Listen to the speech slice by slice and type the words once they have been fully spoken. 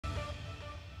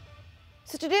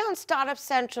So today on Startup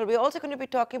Central, we're also going to be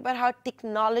talking about how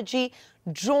technology,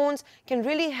 drones can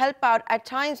really help out at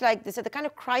times like this, at the kind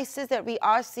of crisis that we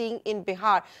are seeing in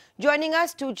Bihar. Joining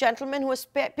us, two gentlemen who are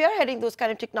spearheading those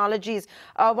kind of technologies.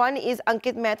 One is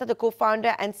Ankit Mehta, the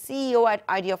co-founder and CEO at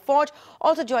ideaForge.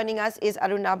 Also joining us is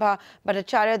Arunabha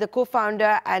Bhattacharya, the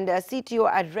co-founder and CTO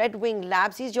at Red Wing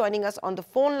Labs. He's joining us on the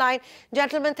phone line.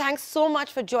 Gentlemen, thanks so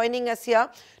much for joining us here.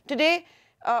 Today,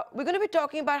 we're going to be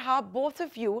talking about how both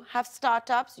of you have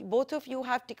startups, both of you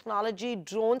have technology,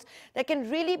 drones that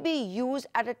can really be used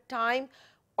at a time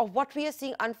of what we are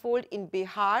seeing unfold in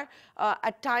Bihar,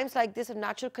 at times like this of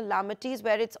natural calamities,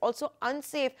 where it's also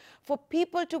unsafe for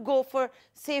people to go for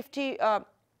safety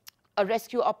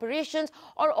rescue operations,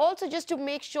 or also just to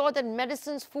make sure that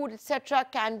medicines, food, etc.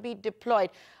 can be deployed.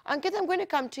 Ankit, I'm going to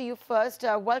come to you first.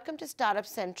 Welcome to Startup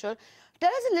Central. Tell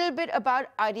us a little bit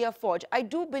about ideaForge. I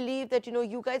do believe that,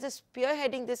 you guys are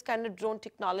spearheading this kind of drone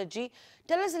technology.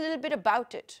 Tell us a little bit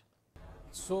about it.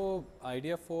 So,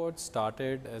 ideaForge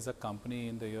started as a company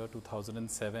in the year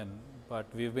 2007, but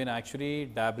we've been actually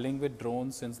dabbling with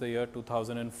drones since the year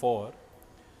 2004.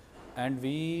 And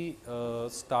we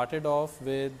started off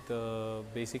with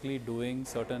basically doing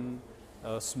certain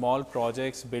small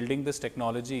projects, building this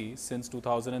technology since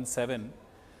 2007.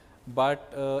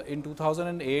 But in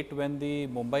 2008, when the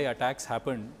Mumbai attacks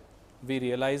happened, we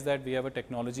realized that we have a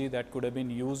technology that could have been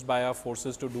used by our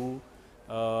forces to do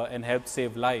and help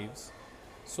save lives.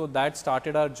 So that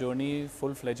started our journey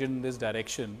full-fledged in this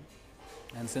direction.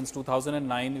 And since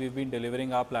 2009, we've been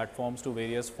delivering our platforms to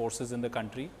various forces in the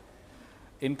country,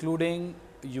 including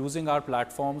using our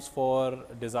platforms for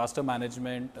disaster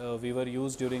management. We were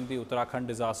used during the Uttarakhand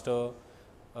disaster.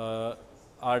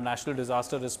 Our National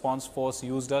Disaster Response Force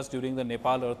used us during the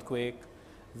Nepal earthquake.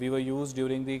 We were used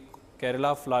during the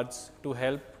Kerala floods to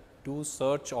help do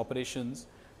search operations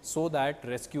so that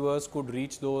rescuers could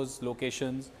reach those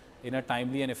locations in a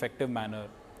timely and effective manner.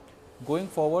 Going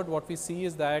forward, what we see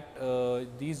is that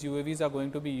these UAVs are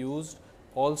going to be used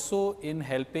also in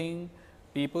helping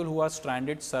people who are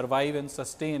stranded survive and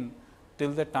sustain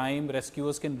till the time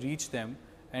rescuers can reach them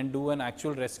and do an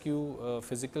actual rescue,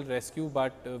 physical rescue,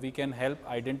 but we can help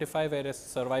identify where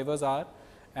survivors are,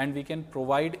 and we can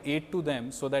provide aid to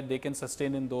them so that they can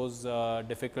sustain in those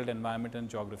difficult environment and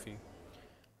geography.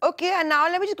 Okay, and now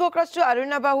let me just go across to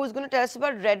Arunabha, who's going to tell us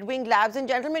about Red Wing Labs. And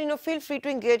gentlemen, feel free to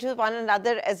engage with one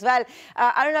another as well.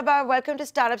 Arunabha, welcome to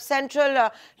Startup Central.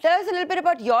 Tell us a little bit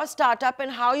about your startup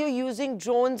and how you're using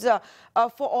drones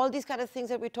for all these kind of things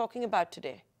that we're talking about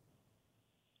today.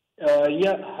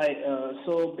 Yeah, hi.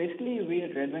 So basically, we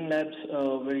at Red Wing Labs,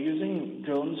 we're using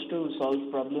drones to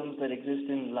solve problems that exist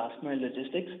in last mile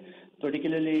logistics,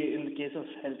 particularly in the case of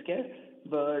healthcare.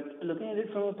 But looking at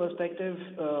it from a perspective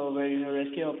where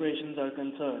rescue operations are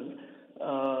concerned,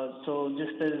 so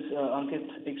just as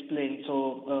Ankit explained,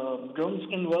 so drones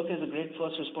can work as a great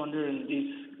first responder in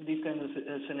these kinds of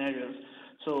scenarios.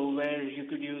 So where you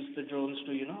could use the drones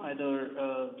to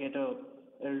either get a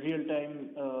real-time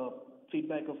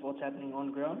feedback of what's happening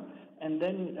on ground, and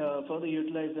then further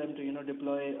utilize them to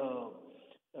deploy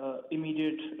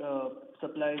immediate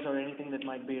supplies or anything that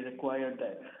might be required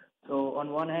there. So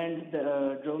on one hand,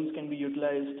 the drones can be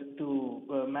utilized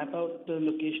to map out the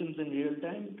locations in real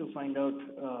time to find out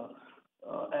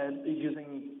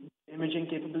using imaging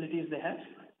capabilities they have.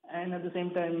 And at the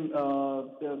same time,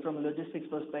 from a logistics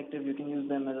perspective, you can use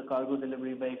them as a cargo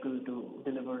delivery vehicle to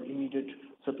deliver immediate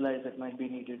supplies that might be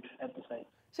needed at the site.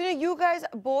 So you guys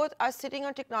both are sitting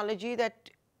on technology that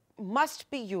must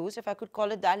be used, if I could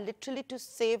call it that, literally to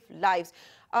save lives.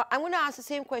 I'm going to ask the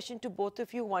same question to both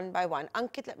of you one by one.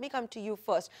 Ankit, let me come to you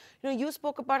first. You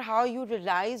spoke about how you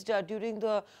realized during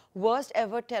the worst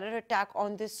ever terror attack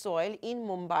on this soil in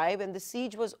Mumbai, when the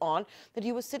siege was on, that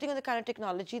you were sitting on the kind of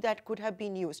technology that could have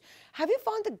been used. Have you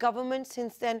found the government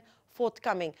since then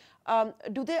forthcoming?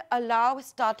 Do they allow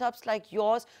startups like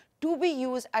yours to be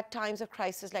used at times of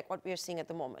crisis like what we are seeing at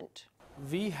the moment?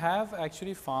 We have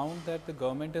actually found that the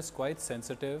government is quite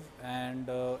sensitive, and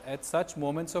at such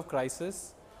moments of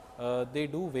crisis, they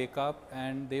do wake up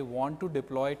and they want to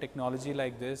deploy technology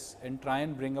like this and try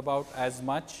and bring about as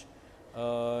much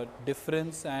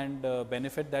difference and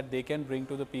benefit that they can bring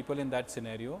to the people in that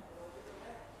scenario.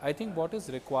 I think what is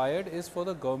required is for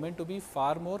the government to be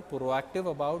far more proactive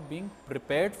about being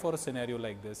prepared for a scenario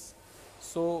like this.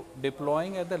 So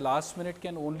deploying at the last minute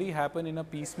can only happen in a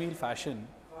piecemeal fashion.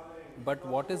 But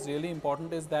what is really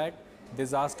important is that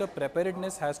disaster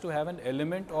preparedness has to have an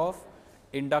element of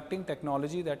inducting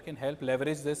technology that can help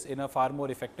leverage this in a far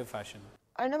more effective fashion.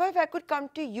 Arnava, if I could come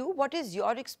to you, what is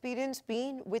your experience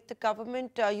been with the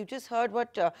government? You just heard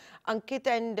what Ankit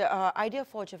and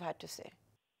ideaForge have had to say.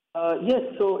 Yes,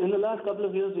 so in the last couple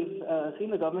of years, we've seen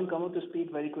the government come up to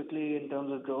speed very quickly in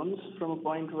terms of drones, from a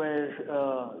point where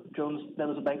there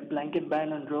was a blanket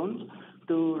ban on drones,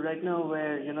 to right now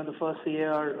where, the first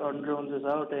CAR on drones is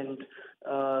out, and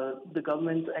the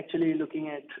government's actually looking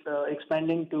at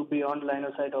expanding to beyond line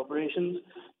of sight operations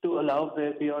to allow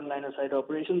the beyond line of sight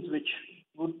operations, which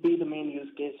would be the main use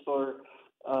case for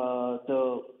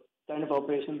the kind of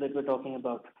operations that we're talking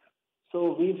about.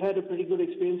 So we've had a pretty good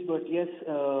experience, but yes,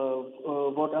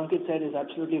 what Ankit said is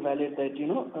absolutely valid, that,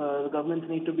 the governments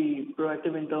need to be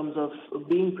proactive in terms of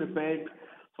being prepared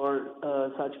for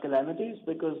such calamities,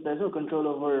 because there's no control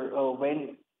over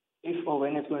if or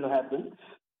when it's going to happen.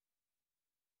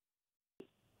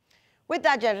 With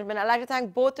that, gentlemen, I'd like to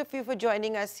thank both of you for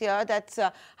joining us here. That's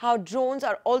how drones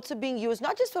are also being used,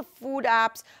 not just for food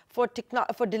apps, for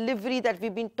delivery that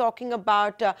we've been talking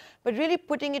about, but really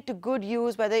putting it to good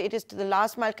use, whether it is to the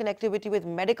last mile connectivity with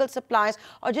medical supplies,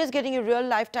 or just getting a real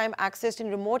lifetime access in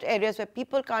remote areas where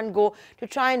people can't go, to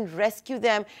try and rescue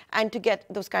them and to get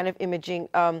those kind of imaging.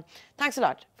 Thanks a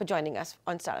lot for joining us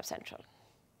on Startup Central.